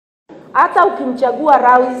Hata ukimchagua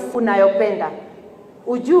rais unayopenda,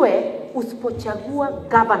 ujue usipochagua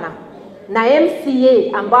governor na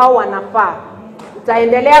MCA ambao wanafaa,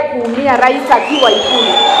 utaendelea kuumia rais akiwa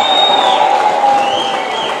Ikulu.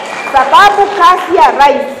 Sababu kazi ya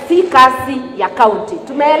rais si kazi ya county.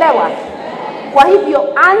 Tumeelewa? Kwa hivyo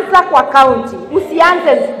anza kwa county,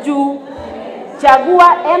 usianze juu.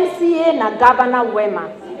 Chagua MCA na governor wema.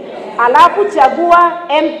 Alafu chagua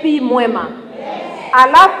MP mwema.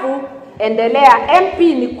 Alafu endelea. MP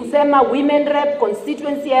ni kusema women rep,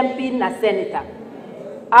 constituency MP na senator.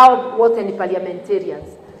 Au wote ni parliamentarians.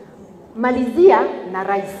 Malizia na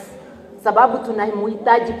rais, sababu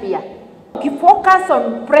tunamhitaji pia. Ukifocus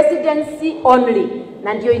on presidency only,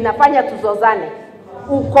 na ndio inafanya tuzozane,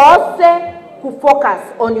 ukose kufocus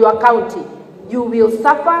on your county, you will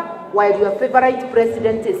suffer while your favorite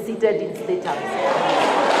president is seated in State House.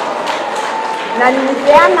 Na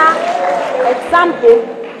nimepeana example,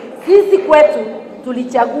 sisi kwetu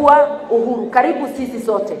tulichagua Uhuru, karibu sisi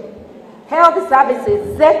sote. Health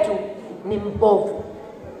services zetu ni mbovu.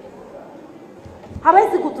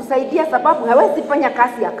 Hawezi kutusaidia sababu hawezi fanya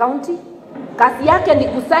kazi ya county. Kazi yake ni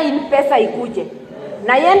kusaini pesa ikuje.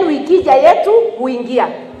 Na yenu ikija yetu huingia.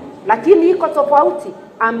 Lakini iko tofauti.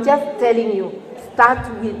 I'm just telling you, start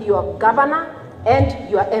with your governor and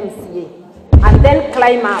your MCA. And then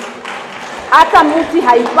climb up. Hata mti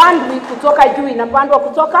haipandwi kutoka juu, inapandwa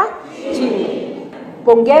kutoka chini.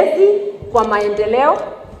 Pongezi kwa maendeleo,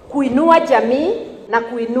 kuinua jamii na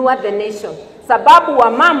kuinua the nation. Sababu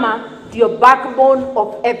wa mama ndio backbone of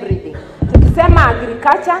everything. Tukisema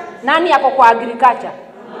agriculture, nani yako kwa agriculture?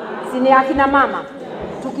 Si ni akina mama.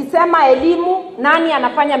 Tukisema elimu, nani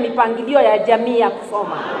anafanya mipangilio ya jamii ya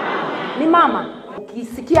kusoma? Ni mama.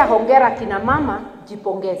 Ukisikia hongera kina mama,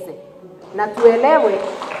 jipongeze. Na tuelewe,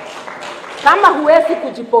 kama huwezi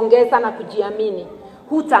kujipongeza na kujiamini,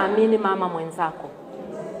 hutaamini mama mwenzako.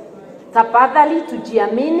 Tafadhali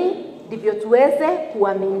tujiamini, ndivyo tuweze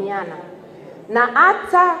kuaminiana. Na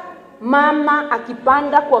hata mama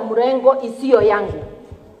akipanda kwa mrengo isiyo yangu,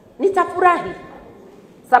 nitafurahi.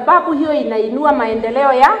 Sababu hiyo inainua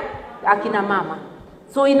maendeleo ya akina mama.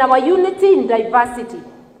 So in our unity in diversity,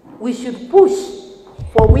 we should push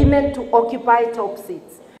for women to occupy top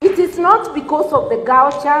seats. It is not because of the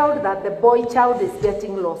girl child that the boy child is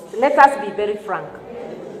getting lost. Let us be very frank.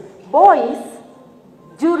 Boys,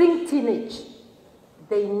 during teenage,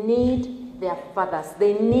 they need their fathers.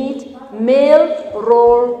 They need male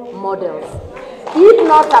role models. If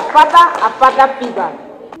not a father figure.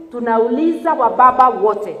 Tunauliza wababa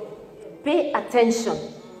wote, pay attention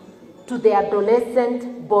to the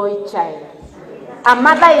adolescent boy child. A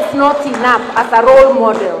mother is not enough as a role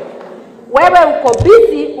model. Wewe uko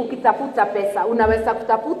busy ukitafuta pesa. Unaweza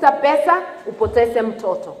kutafuta pesa, upoteze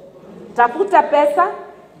mtoto. Tafuta pesa,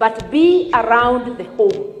 but be around the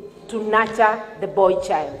home to nurture the boy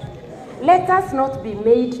child. Let us not be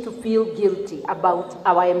made to feel guilty about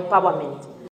our empowerment.